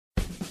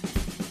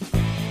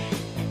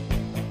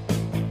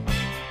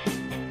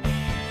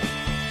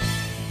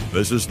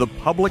This is The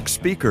Public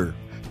Speaker,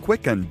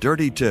 quick and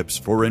dirty tips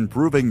for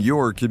improving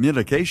your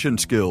communication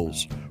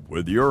skills,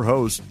 with your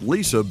host,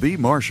 Lisa B.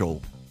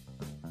 Marshall.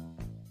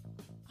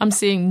 I'm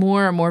seeing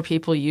more and more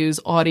people use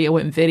audio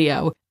and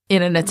video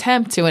in an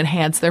attempt to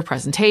enhance their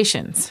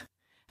presentations.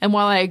 And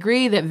while I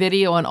agree that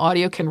video and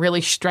audio can really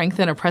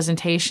strengthen a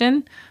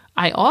presentation,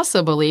 I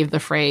also believe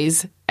the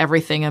phrase,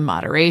 everything in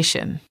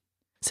moderation.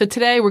 So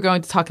today we're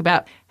going to talk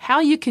about how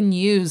you can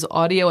use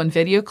audio and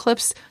video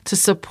clips to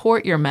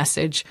support your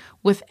message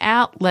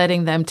without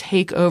letting them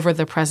take over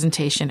the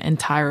presentation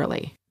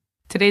entirely.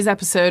 Today's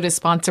episode is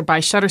sponsored by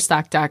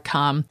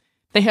Shutterstock.com.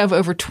 They have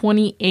over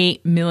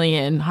 28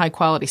 million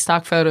high-quality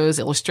stock photos,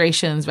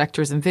 illustrations,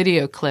 vectors, and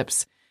video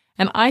clips.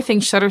 And I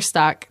think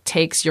Shutterstock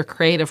takes your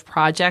creative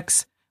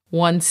projects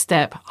one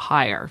step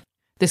higher.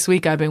 This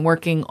week, I've been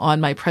working on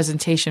my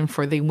presentation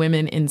for the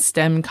Women in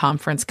STEM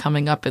conference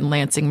coming up in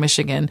Lansing,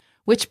 Michigan,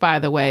 which, by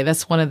the way,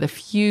 that's one of the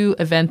few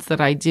events that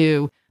I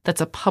do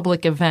that's a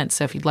public event.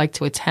 So if you'd like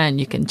to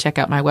attend, you can check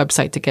out my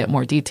website to get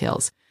more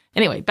details.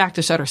 Anyway, back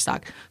to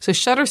Shutterstock. So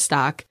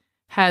Shutterstock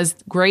has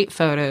great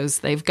photos.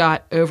 They've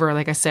got over,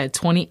 like I said,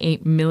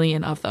 28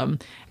 million of them.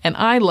 And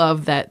I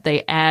love that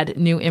they add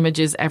new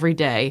images every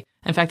day.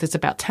 In fact, it's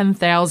about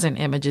 10,000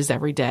 images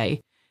every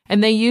day.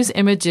 And they use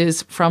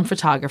images from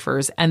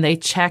photographers and they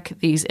check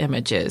these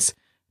images.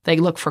 They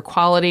look for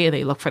quality and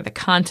they look for the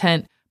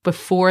content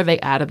before they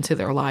add them to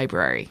their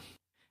library.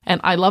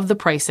 And I love the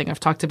pricing. I've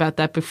talked about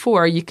that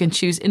before. You can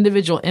choose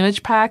individual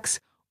image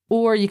packs,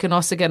 or you can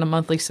also get a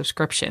monthly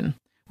subscription,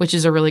 which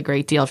is a really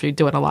great deal if you're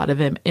doing a lot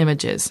of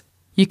images.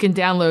 You can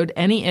download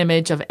any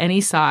image of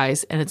any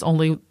size, and it's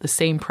only the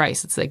same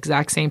price. It's the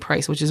exact same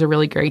price, which is a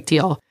really great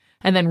deal.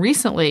 And then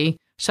recently,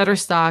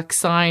 Shutterstock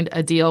signed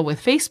a deal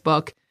with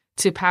Facebook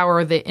to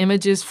power the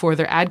images for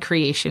their ad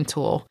creation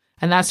tool,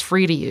 and that's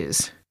free to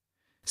use.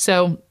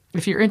 So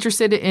if you're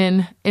interested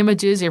in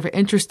images, if you're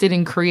interested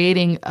in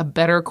creating a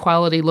better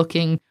quality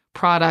looking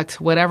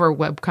product, whatever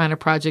web kind of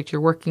project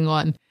you're working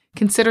on,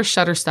 consider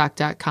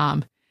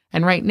Shutterstock.com.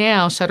 And right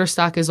now,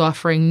 Shutterstock is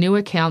offering new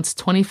accounts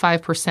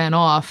 25%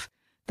 off.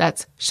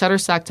 That's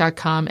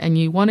Shutterstock.com. And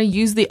you want to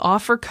use the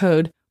offer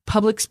code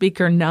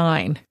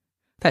PublicSpeaker9.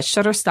 That's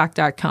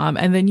Shutterstock.com.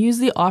 And then use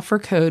the offer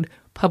code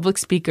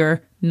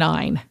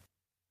PublicSpeaker9.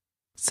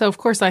 So, of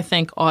course, I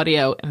think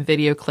audio and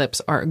video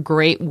clips are a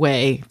great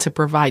way to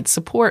provide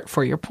support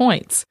for your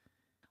points.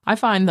 I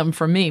find them,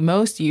 for me,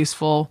 most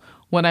useful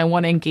when I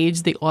want to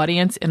engage the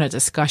audience in a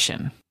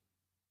discussion.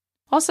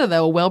 Also,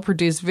 though, a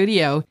well-produced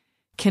video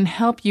can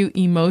help you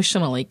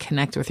emotionally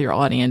connect with your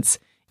audience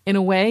in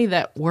a way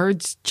that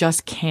words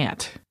just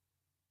can't.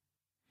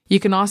 You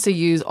can also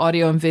use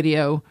audio and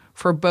video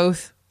for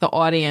both the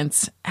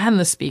audience and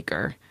the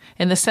speaker,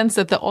 in the sense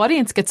that the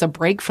audience gets a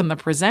break from the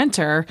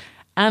presenter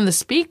and the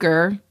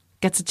speaker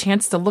gets a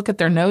chance to look at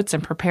their notes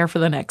and prepare for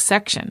the next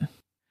section.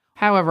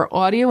 However,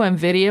 audio and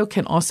video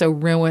can also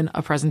ruin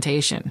a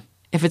presentation.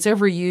 If it's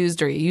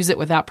overused or you use it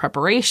without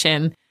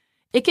preparation,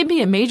 it can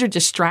be a major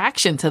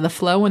distraction to the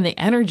flow and the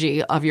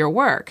energy of your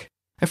work.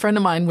 A friend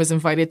of mine was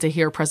invited to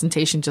hear a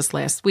presentation just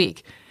last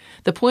week.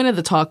 The point of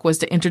the talk was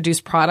to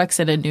introduce products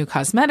in a new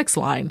cosmetics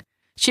line.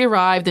 She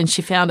arrived and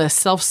she found a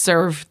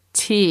self-serve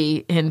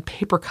tea in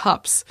paper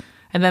cups,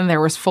 and then there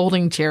was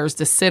folding chairs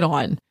to sit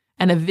on.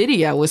 And a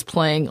video was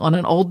playing on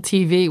an old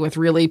TV with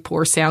really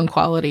poor sound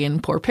quality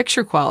and poor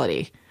picture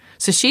quality.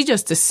 So she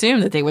just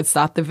assumed that they would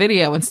stop the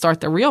video and start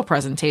the real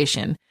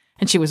presentation.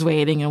 And she was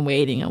waiting and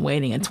waiting and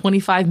waiting. And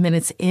 25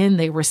 minutes in,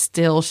 they were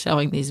still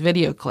showing these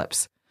video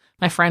clips.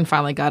 My friend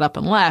finally got up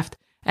and left,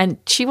 and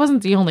she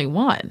wasn't the only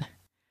one.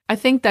 I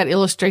think that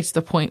illustrates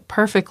the point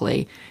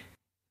perfectly.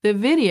 The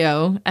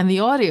video and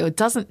the audio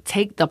doesn't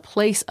take the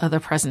place of the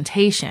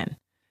presentation.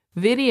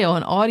 Video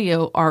and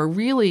audio are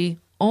really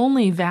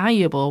only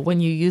valuable when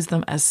you use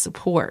them as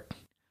support.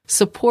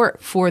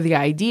 Support for the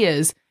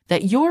ideas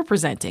that you're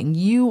presenting.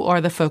 You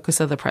are the focus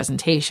of the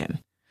presentation.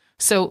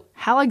 So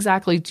how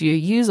exactly do you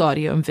use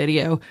audio and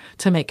video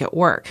to make it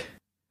work?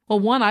 Well,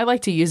 one, I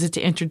like to use it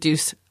to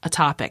introduce a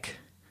topic.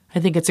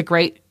 I think it's a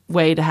great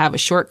way to have a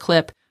short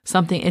clip,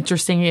 something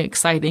interesting and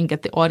exciting,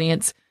 get the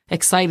audience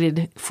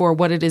excited for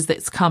what it is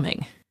that's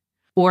coming.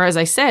 Or, as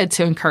I said,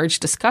 to encourage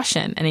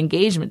discussion and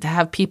engagement, to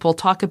have people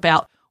talk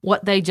about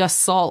what they just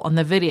saw on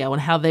the video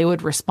and how they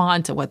would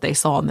respond to what they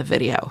saw on the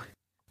video.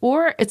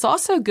 Or it's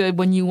also good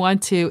when you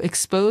want to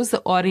expose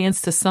the audience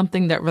to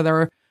something that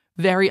they're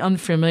very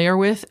unfamiliar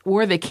with,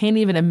 or they can't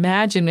even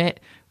imagine it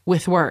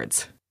with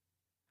words.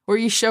 Or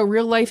you show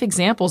real life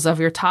examples of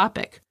your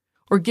topic,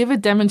 or give a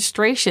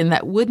demonstration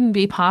that wouldn't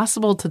be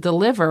possible to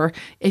deliver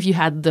if you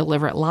had to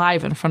deliver it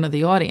live in front of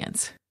the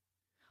audience.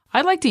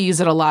 I like to use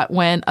it a lot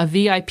when a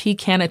VIP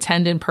can't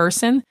attend in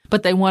person,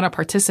 but they want to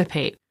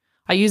participate.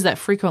 I use that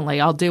frequently.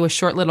 I'll do a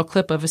short little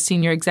clip of a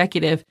senior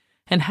executive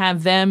and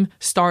have them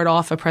start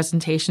off a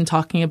presentation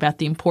talking about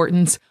the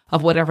importance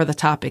of whatever the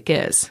topic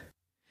is.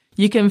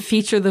 You can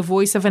feature the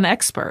voice of an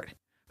expert.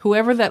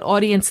 Whoever that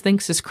audience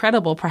thinks is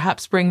credible,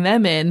 perhaps bring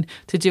them in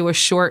to do a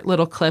short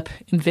little clip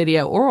in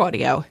video or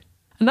audio.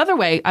 Another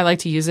way I like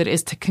to use it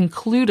is to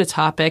conclude a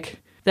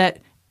topic that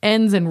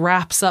ends and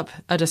wraps up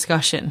a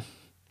discussion.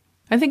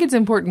 I think it's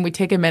important we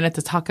take a minute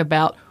to talk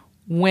about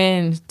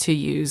when to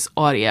use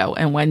audio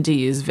and when to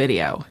use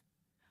video.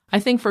 I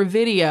think for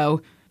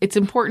video, it's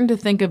important to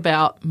think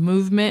about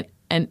movement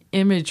and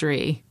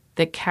imagery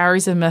that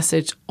carries a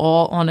message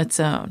all on its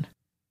own.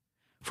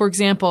 For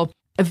example,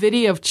 a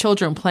video of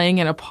children playing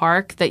in a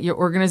park that your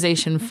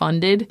organization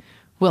funded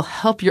will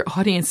help your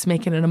audience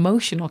make an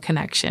emotional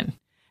connection.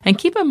 And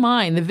keep in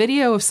mind, the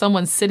video of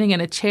someone sitting in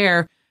a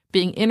chair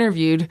being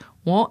interviewed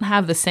won't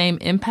have the same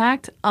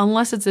impact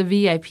unless it's a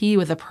VIP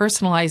with a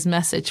personalized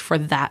message for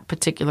that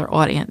particular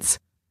audience.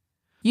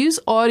 Use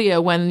audio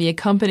when the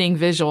accompanying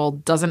visual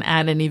doesn't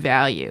add any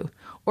value,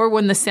 or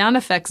when the sound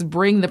effects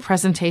bring the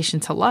presentation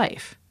to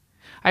life.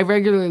 I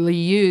regularly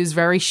use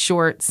very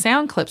short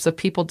sound clips of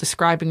people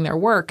describing their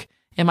work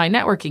in my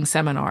networking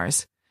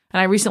seminars.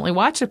 And I recently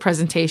watched a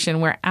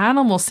presentation where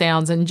animal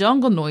sounds and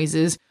jungle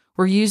noises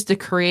were used to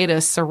create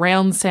a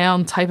surround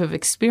sound type of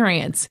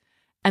experience.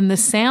 And the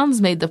sounds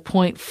made the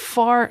point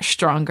far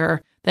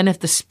stronger than if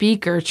the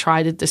speaker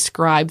tried to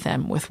describe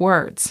them with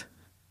words.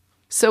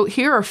 So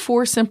here are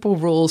 4 simple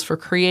rules for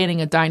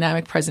creating a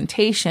dynamic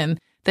presentation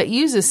that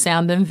uses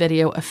sound and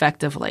video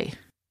effectively.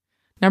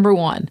 Number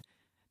 1,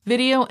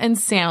 video and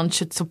sound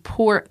should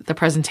support the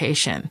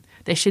presentation.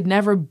 They should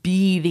never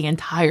be the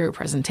entire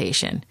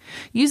presentation.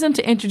 Use them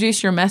to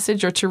introduce your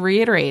message or to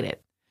reiterate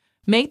it.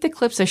 Make the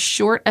clips as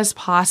short as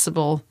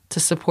possible to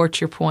support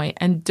your point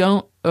and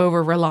don't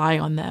over-rely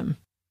on them.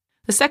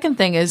 The second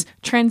thing is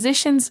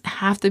transitions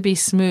have to be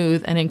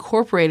smooth and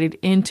incorporated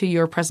into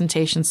your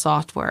presentation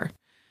software.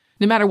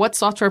 No matter what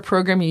software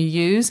program you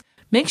use,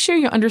 make sure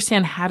you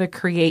understand how to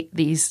create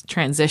these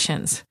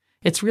transitions.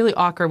 It's really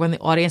awkward when the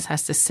audience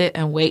has to sit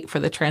and wait for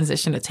the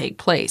transition to take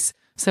place.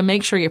 So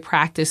make sure you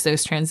practice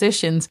those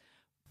transitions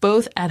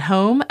both at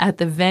home, at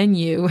the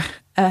venue,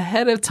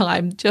 ahead of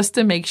time, just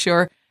to make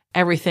sure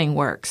everything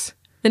works.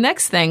 The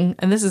next thing,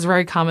 and this is a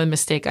very common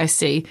mistake I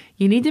see,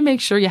 you need to make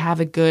sure you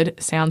have a good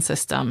sound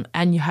system,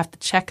 and you have to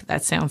check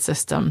that sound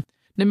system.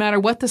 No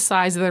matter what the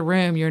size of the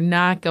room, you're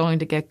not going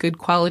to get good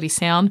quality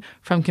sound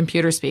from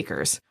computer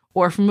speakers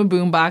or from a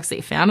boombox that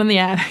you found in the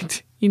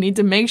attic. You need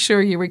to make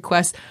sure you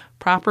request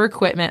proper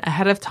equipment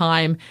ahead of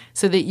time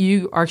so that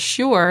you are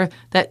sure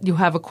that you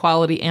have a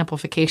quality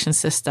amplification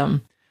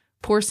system.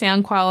 Poor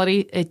sound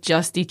quality, it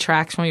just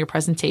detracts from your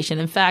presentation.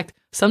 In fact,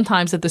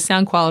 sometimes if the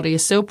sound quality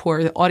is so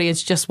poor, the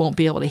audience just won't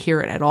be able to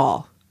hear it at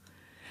all.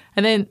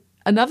 And then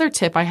another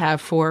tip I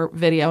have for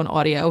video and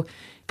audio,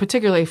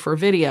 particularly for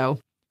video,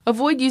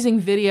 avoid using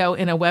video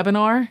in a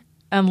webinar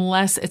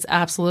unless it's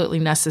absolutely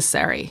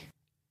necessary.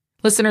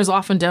 Listeners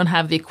often don't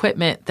have the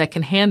equipment that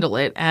can handle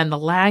it, and the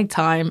lag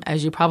time,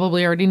 as you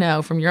probably already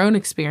know from your own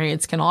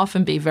experience, can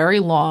often be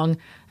very long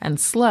and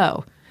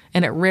slow,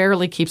 and it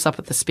rarely keeps up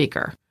with the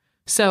speaker.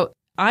 So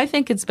I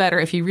think it's better,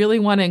 if you really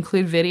want to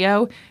include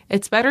video,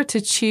 it's better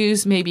to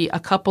choose maybe a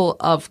couple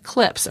of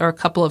clips or a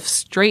couple of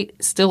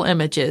straight still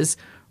images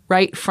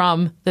right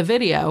from the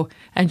video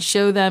and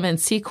show them in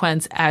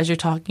sequence as you're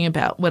talking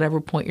about whatever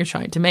point you're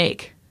trying to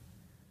make.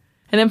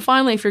 And then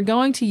finally, if you're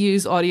going to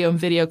use audio and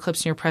video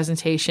clips in your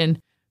presentation,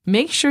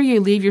 make sure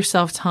you leave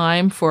yourself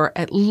time for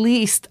at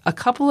least a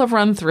couple of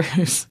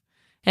run-throughs.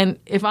 And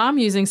if I'm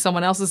using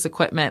someone else's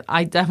equipment,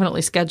 I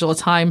definitely schedule a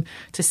time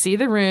to see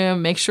the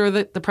room, make sure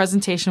that the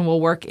presentation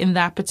will work in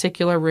that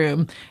particular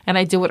room. And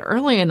I do it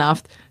early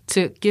enough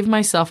to give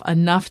myself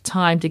enough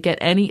time to get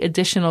any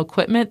additional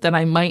equipment that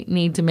I might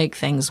need to make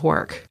things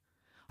work.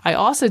 I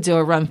also do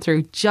a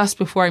run-through just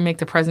before I make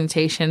the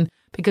presentation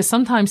because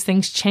sometimes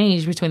things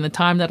change between the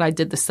time that I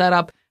did the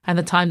setup and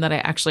the time that I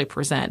actually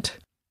present.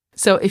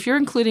 So if you're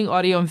including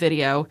audio and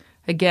video,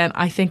 again,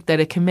 I think that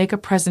it can make a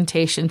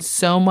presentation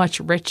so much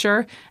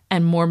richer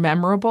and more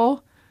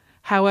memorable.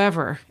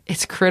 However,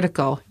 it's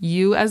critical.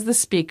 You as the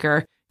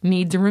speaker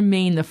need to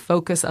remain the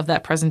focus of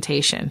that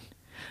presentation.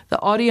 The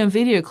audio and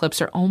video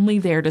clips are only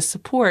there to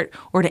support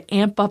or to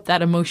amp up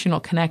that emotional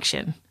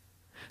connection.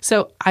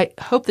 So I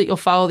hope that you'll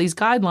follow these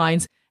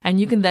guidelines and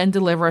you can then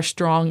deliver a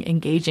strong,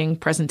 engaging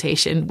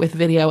presentation with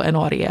video and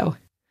audio.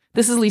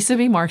 This is Lisa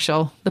B.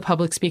 Marshall, the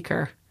public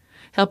speaker,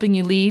 helping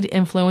you lead,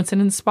 influence,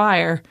 and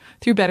inspire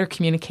through better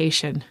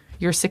communication.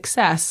 Your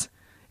success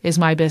is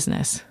my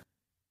business.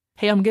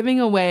 Hey, I'm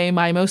giving away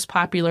my most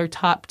popular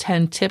top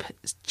 10 tip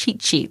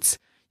cheat sheets.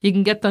 You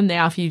can get them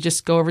now if you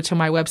just go over to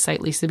my website,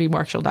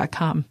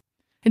 lisabmarshall.com.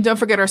 And don't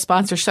forget our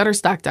sponsor,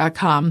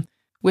 Shutterstock.com.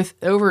 With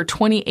over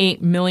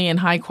 28 million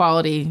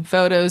high-quality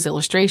photos,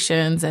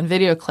 illustrations, and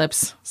video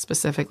clips,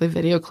 specifically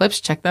video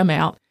clips, check them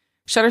out.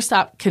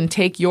 Shutterstock can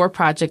take your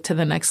project to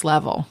the next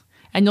level.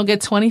 And you'll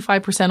get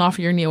 25% off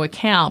your new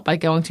account by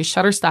going to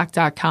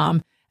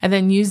Shutterstock.com and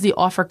then use the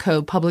offer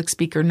code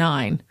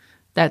PublicSpeaker9.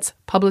 That's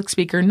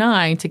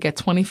PublicSpeaker9 to get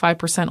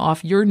 25%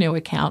 off your new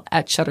account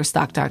at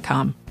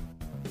Shutterstock.com.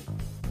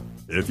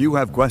 If you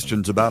have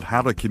questions about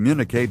how to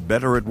communicate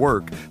better at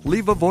work,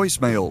 leave a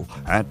voicemail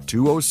at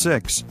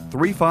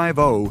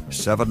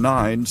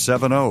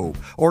 206-350-7970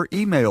 or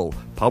email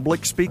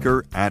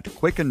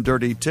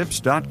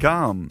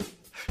publicspeaker@quickanddirtytips.com.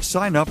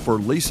 Sign up for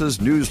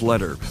Lisa's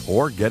newsletter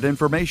or get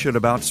information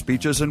about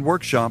speeches and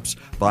workshops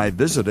by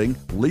visiting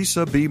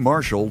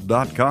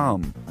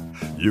lisabmarshall.com.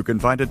 You can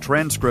find a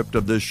transcript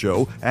of this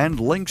show and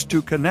links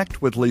to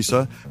connect with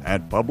Lisa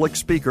at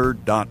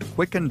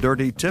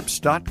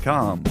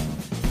publicspeaker.quickanddirtytips.com.